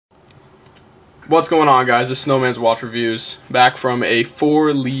What's going on, guys? This is Snowman's Watch Reviews, back from a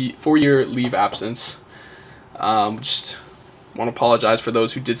four-year leave absence. Just want to apologize for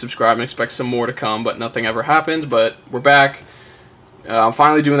those who did subscribe and expect some more to come, but nothing ever happened. But we're back. I'm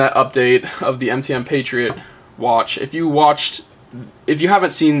finally doing that update of the MTM Patriot watch. If you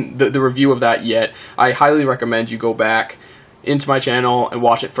haven't seen the review of that yet, I highly recommend you go back into my channel and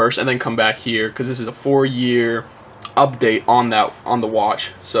watch it first, and then come back here, because this is a 4-year update on the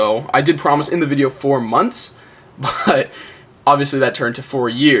watch. So I did promise in the video 4 months, but obviously that turned to 4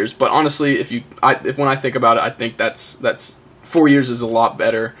 years. But honestly, when I think about it, I think that's 4 years is a lot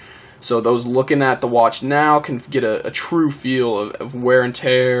better. So those looking at the watch now can get a true feel of wear and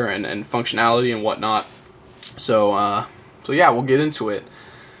tear and functionality and whatnot. So yeah, we'll get into it.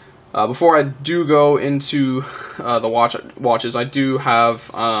 Before I do go into the watches, I do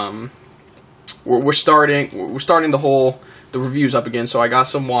have we're starting the reviews up again. So I got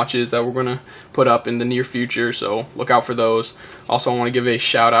some watches that we're gonna put up in the near future, so look out for those. Also, I want to give a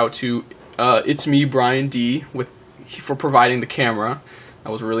shout out to It's Me, Bryan D, for providing the camera.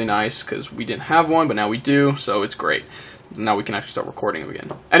 That was really nice, because we didn't have one, but now we do, so it's great. Now we can actually start recording again.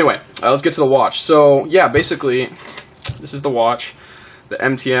 Anyway, let's get to the watch. So yeah, basically, this is the watch, the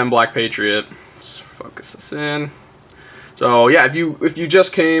MTM Black Patriot. Let's focus this in. So yeah, if you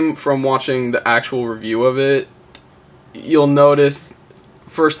just came from watching the actual review of it, you'll notice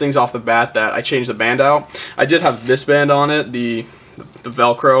first things off the bat that I changed the band out. I did have this band on it, the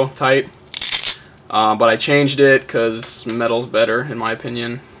Velcro type, but I changed it because metal's better in my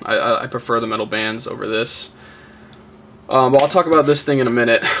opinion. I prefer the metal bands over this. But I'll talk about this thing in a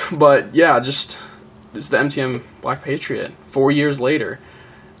minute. But yeah, it's the MTM Black Patriot 4 years later.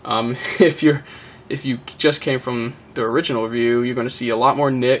 If you just came from the original review, you're going to see a lot more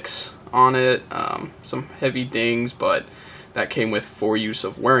nicks on it, some heavy dings, but that came with 4 use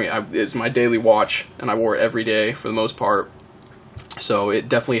of wearing it. It's my daily watch, and I wore it every day for the most part, so it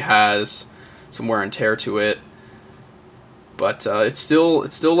definitely has some wear and tear to it. But it's still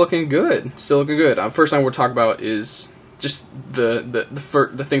looking good. Still looking good. First thing we're talking about is just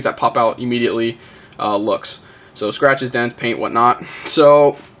the things that pop out immediately. Looks. So scratches, dents, paint, whatnot.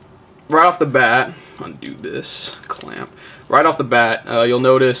 So right off the bat, undo this clamp. Right off the bat, you'll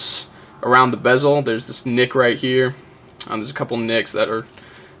notice around the bezel, there's this nick right here. There's a couple nicks that are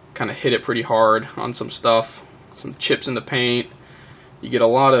kind of hit it pretty hard on some stuff. Some chips in the paint. You get a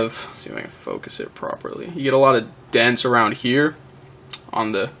lot of, let's see if I can focus it properly. You get a lot of dents around here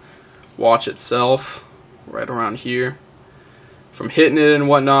on the watch itself, right around here, from hitting it and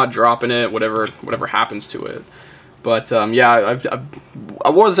whatnot, dropping it, whatever happens to it. But yeah, I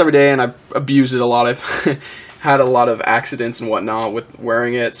wore this every day, and I abused it a lot. I've had a lot of accidents and whatnot with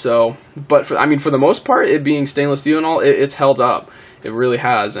wearing it. So, but for the most part, it being stainless steel and all, it's held up. It really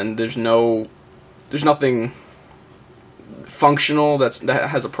has, and there's nothing functional that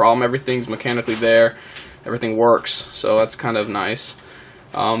has a problem. Everything's mechanically there. Everything works, so that's kind of nice.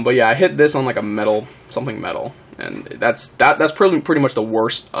 But yeah, I hit this on like a something metal, and that's pretty much the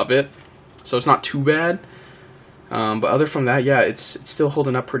worst of it. So it's not too bad. But other from that, yeah, it's still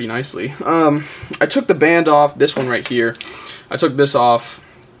holding up pretty nicely. I took the band off, this one right here. I took this off,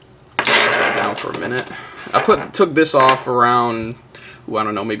 put that down for a minute. I took this off around, I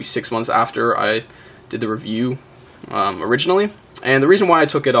don't know, maybe 6 months after I did the review originally. And the reason why I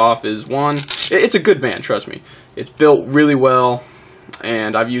took it off is, one, it's a good band, trust me. It's built really well,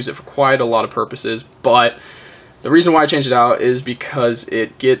 and I've used it for quite a lot of purposes, but the reason why I changed it out is because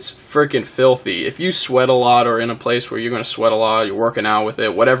it gets freaking filthy. If you sweat a lot, or in a place where you're going to sweat a lot, you're working out with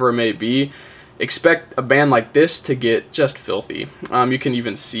it, whatever it may be, expect a band like this to get just filthy. You can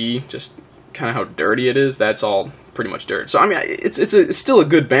even see just kind of how dirty it is. That's all pretty much dirt. So I mean, it's still a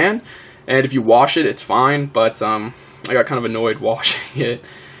good band, and if you wash it, it's fine. But I got kind of annoyed washing it,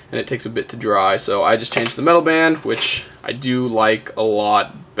 and it takes a bit to dry. So I just changed the metal band, which I do like a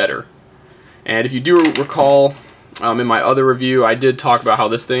lot better. And if you do recall, in my other review, I did talk about how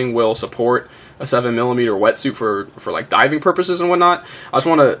this thing will support a 7mm wetsuit for like diving purposes and whatnot. I just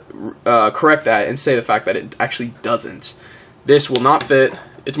want to correct that and say the fact that it actually doesn't. This will not fit.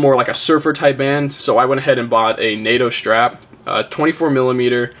 It's more like a surfer type band, so I went ahead and bought a NATO strap,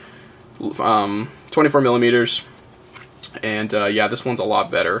 24mm, and yeah, this one's a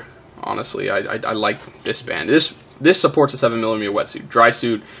lot better. Honestly, I like this band. This supports a 7mm wetsuit, dry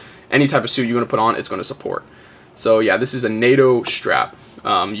suit, any type of suit you're going to put on, it's going to support. So yeah, this is a NATO strap.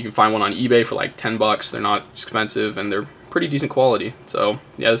 You can find one on eBay for like 10 bucks. They're not expensive, and they're pretty decent quality. So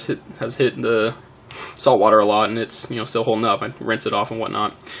yeah, this has hit the salt water a lot, and it's still holding up. I rinse it off and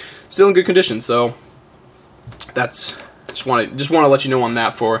whatnot. Still in good condition. So that's just want to let you know on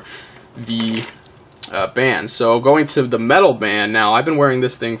that for the band. So going to the metal band now, I've been wearing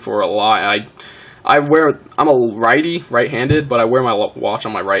this thing for a lot. I'm a righty, right-handed, but I wear my watch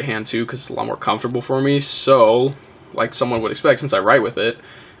on my right hand too because it's a lot more comfortable for me. So, like someone would expect, since I write with it,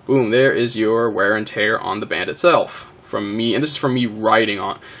 boom, there is your wear and tear on the band itself from me, and this is from me writing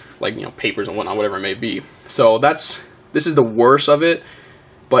on, like, you know, papers and whatnot, whatever it may be. So this is the worst of it.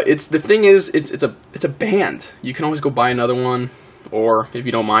 But the thing is, it's a band. You can always go buy another one, or if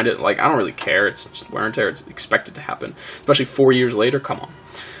you don't mind it, like, I don't really care. It's just wear and tear. It's expected to happen, especially 4 years later. Come on.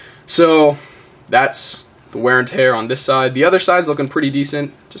 So that's the wear and tear on this side. The other side's looking pretty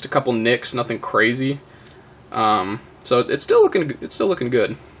decent. Just a couple nicks, nothing crazy. So it's still looking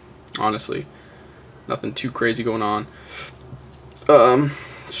good, honestly. Nothing too crazy going on.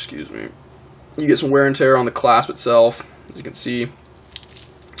 Excuse me. You get some wear and tear on the clasp itself, as you can see.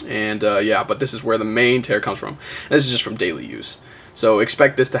 And yeah, but this is where the main tear comes from. And this is just from daily use. So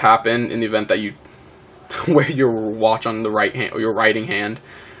expect this to happen in the event that you wear your watch on the right hand or your writing hand.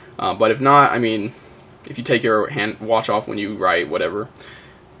 But if not, I mean, if you take your watch off when you write, whatever,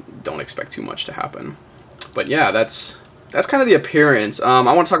 don't expect too much to happen. But yeah, that's kind of the appearance. I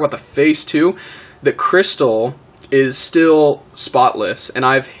want to talk about the face too. The crystal is still spotless, and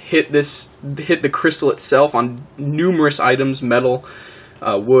I've hit the crystal itself on numerous items, metal,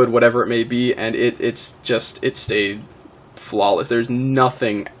 wood, whatever it may be, and it stayed flawless. There's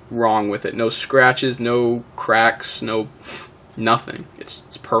nothing wrong with it. No scratches, no cracks, nothing.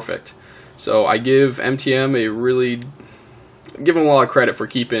 It's perfect. So I give MTM give them a lot of credit for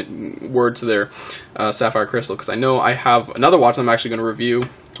keeping word to their sapphire crystal, because I know I have another watch I'm actually going to review.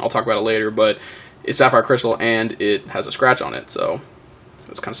 I'll talk about it later, but it's sapphire crystal and it has a scratch on it, so it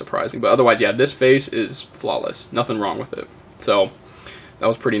was kind of surprising. But otherwise, yeah, this face is flawless. Nothing wrong with it. So that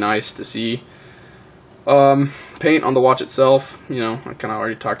was pretty nice to see. Paint on the watch itself, you know, I kind of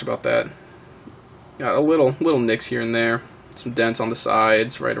already talked about that. Got a little nicks here and there, some dents on the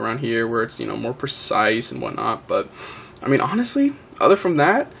sides, right around here where it's, you know, more precise and whatnot. But I mean, honestly, other from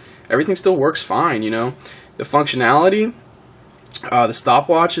that, everything still works fine. You know, the functionality, the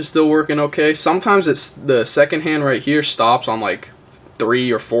stopwatch is still working okay. Sometimes it's the second hand right here stops on like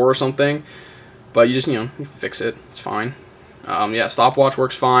 3 or 4 or something, but you just, you know, you fix it. It's fine. Yeah, stopwatch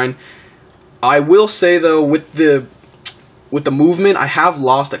works fine. I will say though, with the movement, I have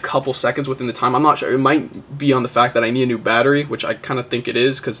lost a couple seconds within the time. I'm not sure. It might be on the fact that I need a new battery, which I kind of think it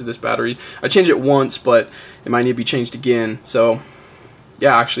is because of this battery. I changed it once, but it might need to be changed again. So,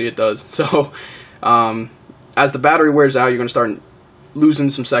 yeah, actually it does. So, as the battery wears out, you're going to start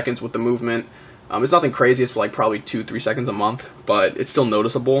losing some seconds with the movement. It's nothing crazy. It's like probably 2-3 seconds a month, but it's still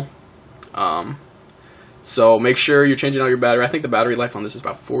noticeable. So make sure you're changing out your battery. I think the battery life on this is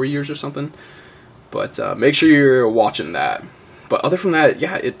about 4 years or something. But make sure you're watching that. But other from that,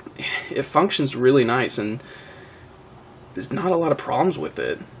 yeah, it functions really nice, and there's not a lot of problems with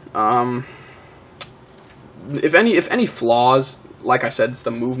it. If any flaws, like I said, it's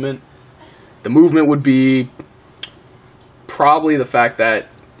the movement. The movement would be probably the fact that,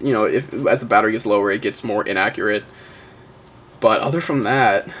 you know, as the battery gets lower, it gets more inaccurate. But other from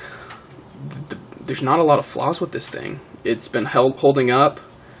that, there's not a lot of flaws with this thing. It's been holding up.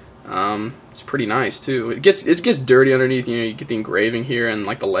 It's pretty nice too. It gets dirty underneath. You know, you get the engraving here and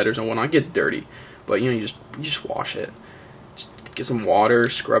like the letters and whatnot. It gets dirty, but you know, you just wash it. Just get some water,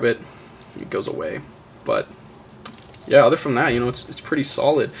 scrub it, it goes away. But yeah, other from that, you know, it's pretty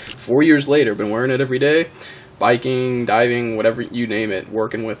solid. 4 years later, been wearing it every day, biking, diving, whatever you name it,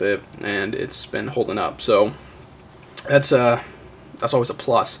 working with it, and it's been holding up. So that's always a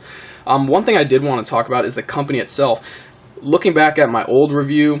plus. One thing I did want to talk about is the company itself. Looking back at my old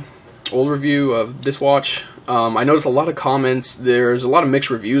review of this watch, I noticed a lot of comments. There's a lot of mixed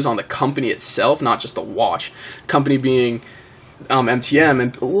reviews on the company itself, not just the watch. Company being MTM,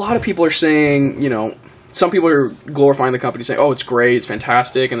 and a lot of people are saying, you know, some people are glorifying the company, saying, oh, it's great, it's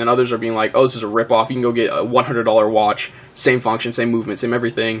fantastic, and then others are being like, oh, this is a ripoff. You can go get a $100 watch, same function, same movement, same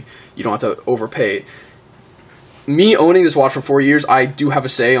everything. You don't have to overpay. Me owning this watch for 4 years, I do have a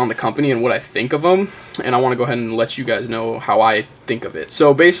say on the company and what I think of them, and I want to go ahead and let you guys know how I think of it.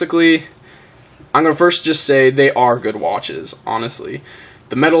 So basically, I'm going to first just say they are good watches, honestly.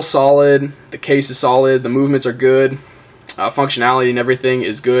 The metal's solid, the case is solid, the movements are good, functionality and everything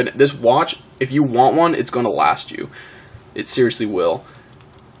is good. This watch, if you want one, it's going to last you. It seriously will.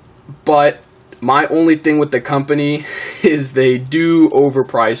 But my only thing with the company is they do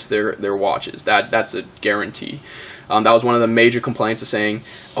overprice their watches. That's a guarantee. That was one of the major complaints of saying,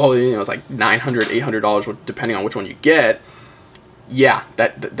 oh, you know, it's like $900, $800 depending on which one you get. Yeah,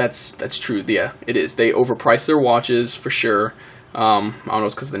 that's true. Yeah, it is. They overprice their watches for sure. I don't know if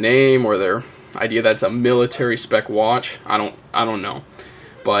it's because of the name or their idea that it's a military spec watch. I don't know.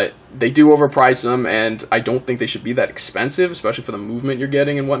 But they do overprice them, and I don't think they should be that expensive, especially for the movement you're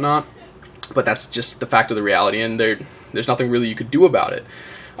getting and whatnot. But that's just the fact of the reality, and there's nothing really you could do about it.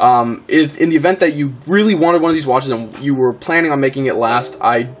 If in the event that you really wanted one of these watches and you were planning on making it last,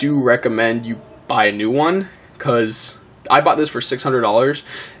 I do recommend you buy a new one, because I bought this for $600,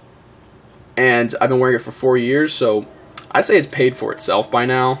 and I've been wearing it for 4 years, so I say it's paid for itself by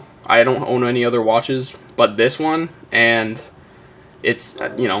now. I don't own any other watches but this one, and it's,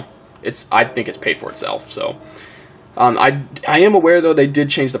 you know, I think it's paid for itself. So I am aware though they did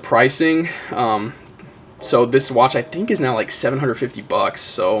change the pricing. So this watch I think is now like $750.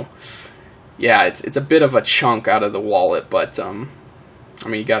 So yeah, it's a bit of a chunk out of the wallet, but I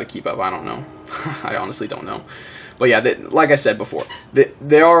mean, you got to keep up. I don't know. I honestly don't know. But yeah, like I said before,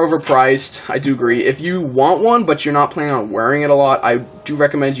 they are overpriced. I do agree. If you want one, but you're not planning on wearing it a lot, I do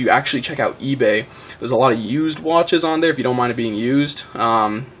recommend you actually check out eBay. There's a lot of used watches on there if you don't mind it being used.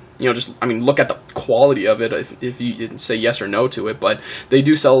 You know, just, I mean, look at the quality of it if you say yes or no to it. But they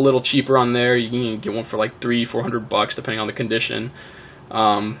do sell a little cheaper on there. You can get one for like $300-400 depending on the condition.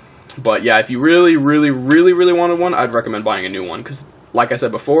 But yeah, if you really wanted one, I'd recommend buying a new one, because like I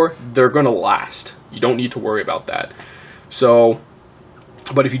said before, they're gonna last. You don't need to worry about that. So,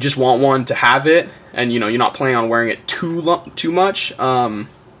 but if you just want one to have it, and you know you're not planning on wearing it too much,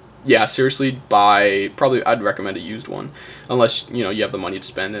 yeah, seriously, I'd recommend a used one, unless you know you have the money to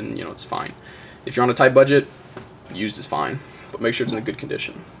spend, and you know it's fine. If you're on a tight budget, used is fine, but make sure it's in a good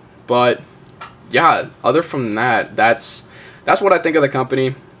condition. But yeah, other from that, that's what I think of the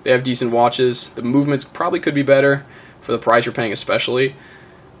company. They have decent watches. The movements probably could be better for the price you're paying, especially.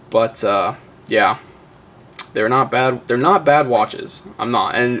 But yeah, they're not bad. They're not bad watches. I'm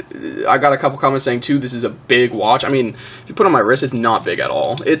not. And I got a couple comments saying too, this is a big watch. I mean, if you put it on my wrist, it's not big at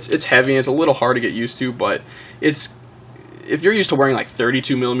all. It's heavy and it's a little hard to get used to, but if you're used to wearing like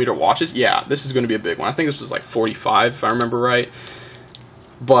 32mm watches, yeah, this is going to be a big one. I think this was like 45 if I remember right,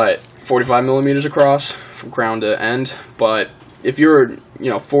 but 45mm across from crown to end. But if you're, you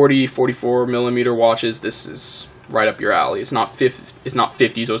know, 44mm watches, this is right up your alley. It's not 50,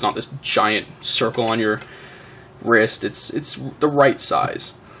 so it's not this giant circle on your wrist. It's the right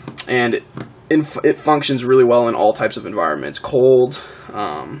size, and it functions really well in all types of environments. Cold,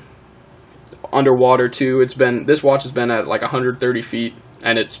 underwater too. This watch has been at like 130 feet,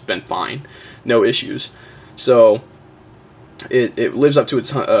 and it's been fine, no issues. So it lives up to its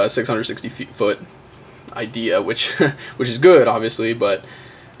 660 foot idea, which is good, obviously, but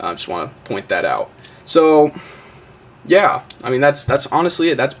I just want to point that out. So yeah, I mean, that's honestly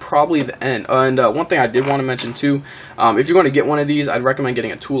it. That's probably the end. And one thing I did want to mention too, if you're going to get one of these, I'd recommend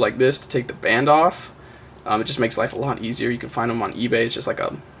getting a tool like this to take the band off. It just makes life a lot easier. You can find them on eBay. It's just like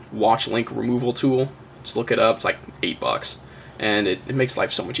a watch link removal tool. Just look it up. It's like $8, and it makes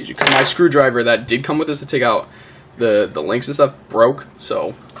life so much easier. Because my screwdriver that did come with this to take out the links and stuff broke,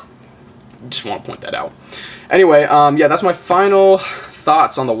 so just want to point that out. Anyway, yeah, that's my final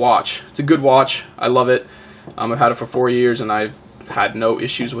thoughts on the watch. It's a good watch. I love it. I've had it for 4 years, and I've had no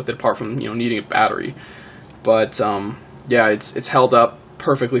issues with it apart from, you know, needing a battery. But yeah, it's held up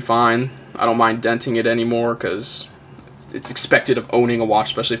perfectly fine. I don't mind denting it anymore because it's expected of owning a watch,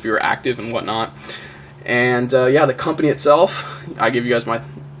 especially if you're active and whatnot. And yeah, the company itself, I give you guys my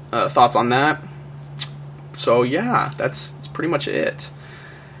thoughts on that. So yeah, that's pretty much it.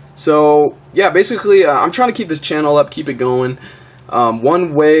 So yeah, basically, I'm trying to keep this channel up, keep it going.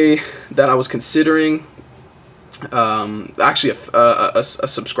 One way that I was considering, actually a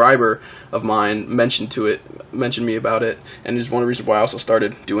subscriber of mine mentioned me about it, and is one of the reasons why I also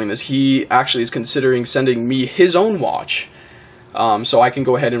started doing this. He actually is considering sending me his own watch, so I can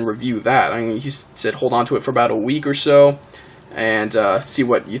go ahead and review that. I mean, he said hold on to it for about a week or so, and see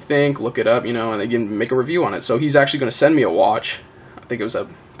what you think, look it up, you know, and again, make a review on it. So he's actually going to send me a watch. I think it was a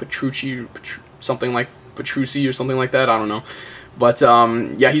Petrucci, something like Petrucci or something like that, I don't know. But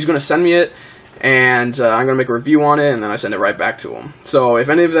yeah, he's going to send me it, and I'm going to make a review on it, and then I send it right back to him. So if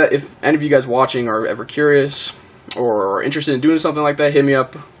any of you guys watching are ever curious or interested in doing something like that, hit me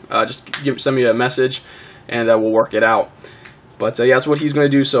up. Just send me a message, and we'll work it out. But yeah, that's what he's going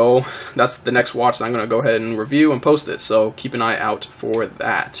to do. So that's the next watch that I'm going to go ahead and review and post it. So keep an eye out for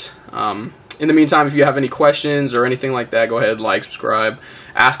that. In the meantime, if you have any questions or anything like that, go ahead, like, subscribe,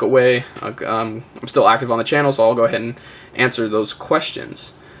 ask away. I'm still active on the channel, so I'll go ahead and answer those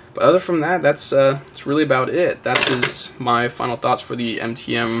questions. But other from that, that's really about it. That is my final thoughts for the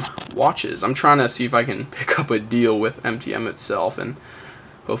MTM watches. I'm trying to see if I can pick up a deal with MTM itself and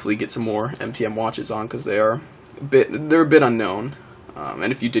hopefully get some more MTM watches on, because they are they're a bit unknown.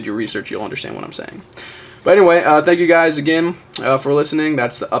 And if you did your research, you'll understand what I'm saying. But anyway, thank you guys again for listening.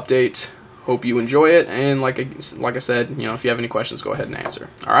 That's the update. Hope you enjoy it. And like I said, if you have any questions, go ahead and answer.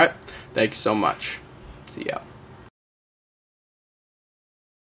 All right. Thank you so much. See ya.